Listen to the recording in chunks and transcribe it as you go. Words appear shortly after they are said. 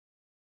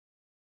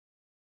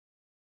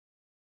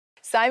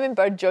Simon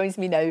Bird joins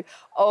me now.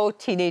 Oh,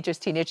 teenagers.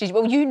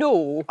 Well, you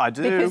know. I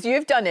do. Because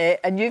you've done it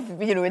and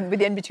you've, you know, with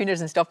the Inbetweeners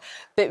and stuff.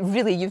 But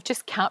really, you've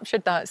just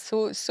captured that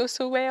so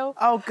well.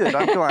 Oh, good.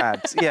 I'm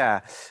glad.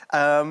 Yeah.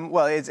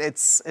 Well,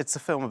 it's a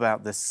film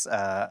about this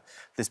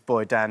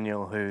boy,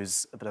 Daniel,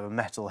 who's a bit of a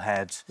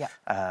metalhead.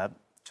 Yeah.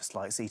 Just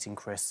likes eating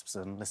crisps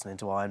and listening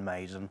to Iron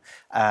Maiden.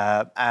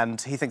 And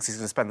he thinks he's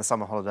going to spend the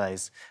summer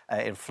holidays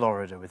in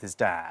Florida with his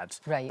dad.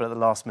 Right. But at the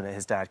last minute,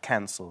 his dad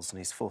cancels and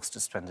he's forced to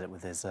spend it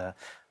with his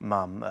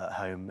mum at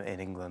home in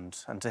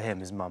England. And to him,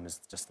 his mum is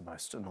just the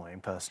most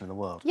annoying person in the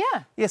world.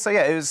 Yeah. Yeah, so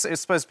yeah, it was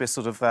supposed to be a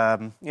sort of,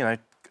 you know,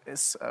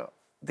 it's...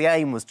 the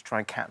aim was to try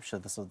and capture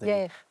the sort of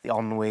the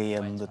ennui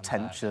and the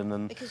tension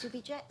and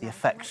the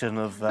affection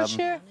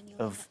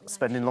of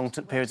spending long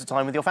periods of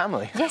time with your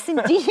family. Yes,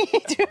 indeed,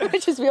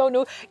 which, as we all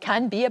know,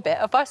 can be a bit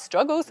of a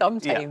struggle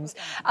sometimes.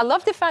 Yeah. I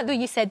love the fact, though,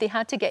 you said they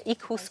had to get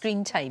equal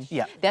screen time.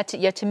 Yeah.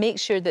 You had to make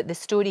sure that the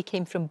story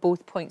came from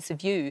both points of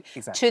view,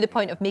 to the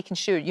point of making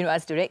sure, you know,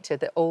 as director,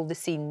 that all the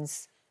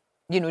scenes...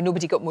 You know,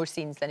 nobody got more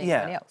scenes than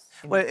anyone else.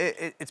 You know? Well,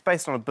 it's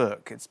based on a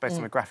book. It's based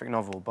on a graphic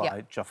novel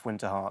by Geoff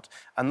Winterhart.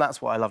 And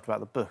that's what I loved about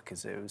the book,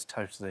 is it was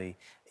totally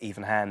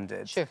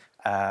even-handed. Sure.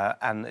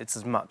 And it's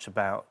as much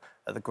about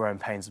the growing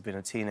pains of being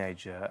a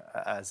teenager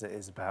as it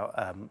is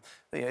about...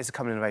 it's a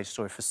coming-of-age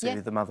story for Sue,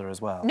 the mother, as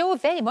well. No,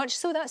 very much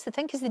so. That's the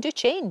thing, because they do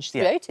change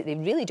throughout it. They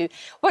really do.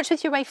 Worked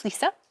with your wife,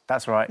 Lisa.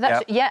 That's right,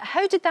 Yeah.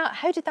 How did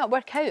that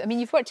work out? I mean,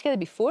 you've worked together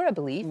before, I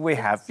believe. We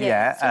have,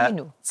 yeah. So you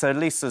know. So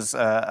Lisa's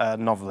a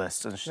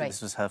novelist, and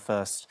this was her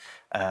first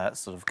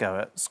sort of go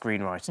at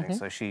screenwriting.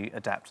 So she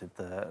adapted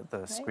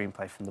the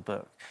screenplay from the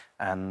book,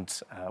 and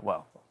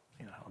well,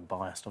 you know, I'm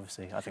biased,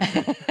 obviously. I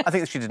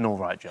think she did an all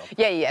right job.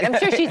 Yeah, and I'm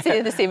sure she'd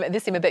say the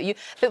same about you.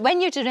 But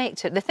when you're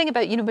director, the thing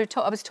about, you know,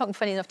 I was talking,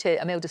 funny enough,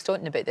 to Imelda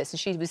Staunton about this, and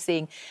she was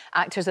saying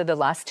actors are the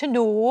last to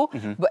know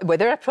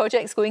whether a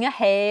project's going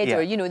ahead,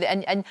 or, you know,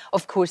 and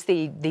of course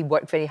they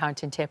work very hard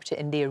to interpret it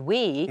in their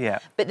way. Yeah.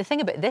 But the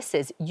thing about this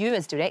is, you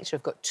as director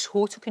have got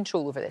total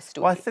control over this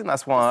story. Well, I think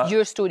that's why... It's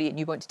your story and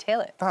you want to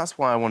tell it. That's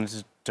why I wanted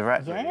to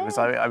direct it, because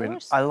I mean,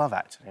 I love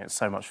acting. It's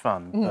so much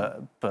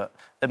fun. But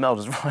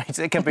Imelda's right.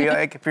 It can be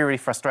really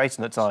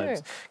frustrating at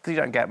times, because you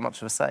don't get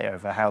much of a say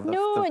over how the...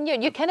 and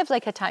you're kind of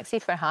like a taxi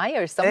for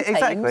hire sometimes.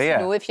 Exactly, yeah.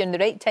 You know, if you're in the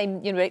right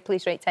time, you know, right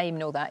place, right time,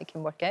 and all that, it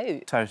can work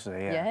out.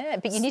 Totally, yeah. Yeah,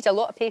 but you need a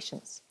lot of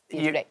patience to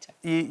be a director.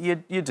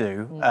 You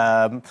do,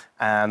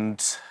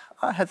 and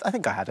I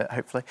think I had it,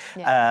 hopefully.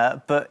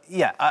 But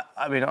yeah,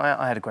 I mean,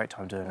 I had a great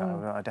time doing it.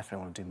 I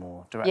definitely want to do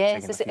more directing.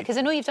 Yes, because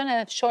I know you've done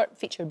a short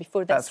feature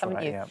before this,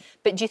 haven't you? Yeah.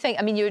 But do you think?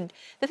 I mean,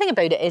 the thing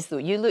about it is, though,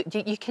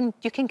 you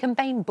can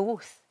combine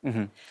both,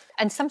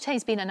 and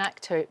sometimes being an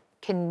actor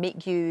can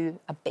make you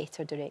a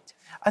better director.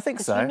 I think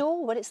so. You know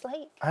what it's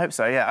like. I hope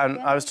so, yeah. And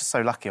I was just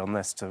so lucky on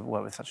this to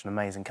work with such an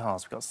amazing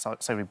cast. We've got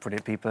so many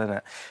brilliant people in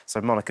it. So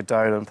Monica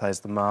Dolan plays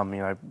the mum,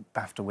 you know,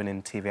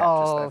 BAFTA-winning TV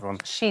actress that everyone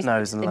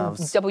knows and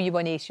loves.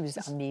 W1A, she was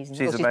amazing.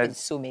 She's been in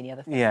so many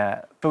other things.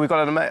 Yeah, but we've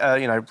got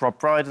you know, Rob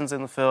Brydon's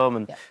in the film,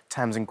 and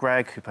Tamsin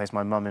Greig, who plays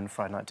my mum in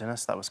Friday Night Dinner.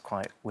 So that was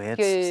quite weird.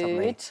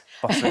 Good.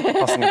 Suddenly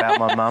bossing about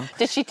my mum.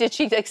 Did she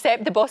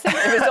accept the bossing?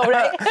 It was all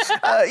right.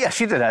 Yeah,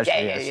 she did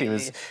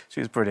actually. She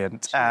was brilliant.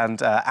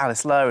 And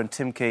Alice Lowe and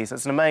Tim Key. So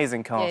it's an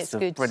amazing cast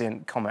of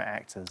brilliant comic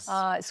actors.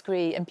 It's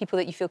great, and people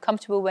that you feel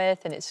comfortable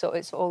with, and it's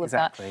all of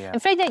that. Yeah.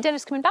 And Friday Night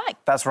Dinner's coming back.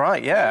 That's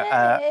right,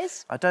 yeah. It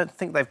is. I don't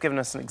think they've given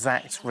us an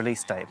exact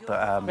release date,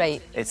 but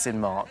it's in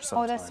March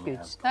sometime. Oh, that's good.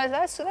 Yeah.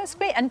 That's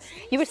great. And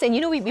you were saying,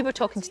 you know, we were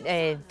talking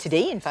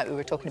today, in fact, we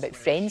were talking about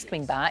Friends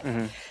coming back.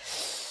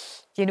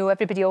 You know,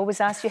 everybody always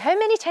asks you, how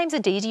many times a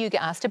day do you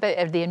get asked about,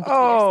 are the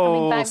Inbetweeners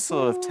coming back?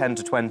 Sort of 10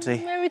 to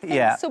 20. I would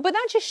think so. But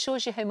that just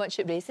shows you how much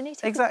it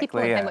resonated with people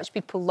and how much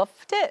people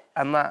loved it.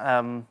 And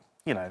that,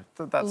 you know,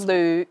 that's...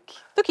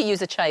 Look at you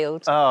as a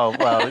child. Oh,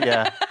 well,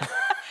 yeah.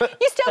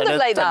 You still look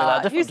like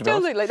that. You still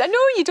look like that. No,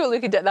 you don't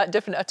look that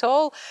different at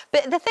all.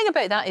 But the thing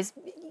about that is...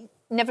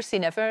 Never say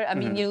never. I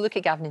mean, you look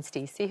at Gavin and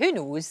Stacey. Who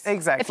knows?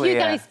 Exactly. If you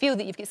guys feel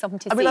that you've got something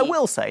to say. I mean, I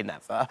will say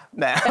never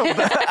now.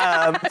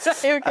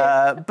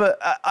 But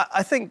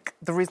I think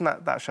the reason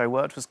that show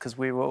worked was because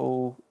we were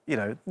all, you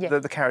know,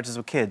 the characters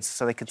were kids,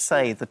 so they could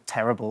say the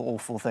terrible,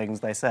 awful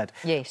things they said.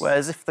 Yes.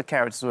 Whereas if the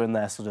characters were in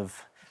their sort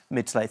of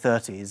mid to late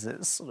 30s,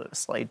 it's sort of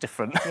slightly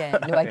different. Yeah,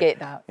 no, I get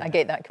that. I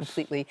get that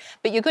completely.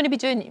 But you're going to be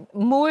doing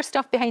more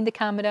stuff behind the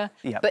camera,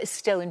 but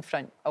still in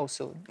front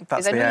also.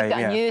 That's the aim, I know you've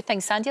got a new thing.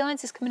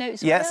 Sandylands is coming out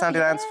as well. Yeah,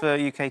 Sandylands for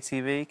UK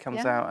TV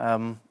comes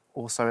out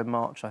also in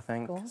March, I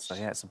think. Gosh. So,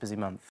 yeah, it's a busy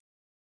month.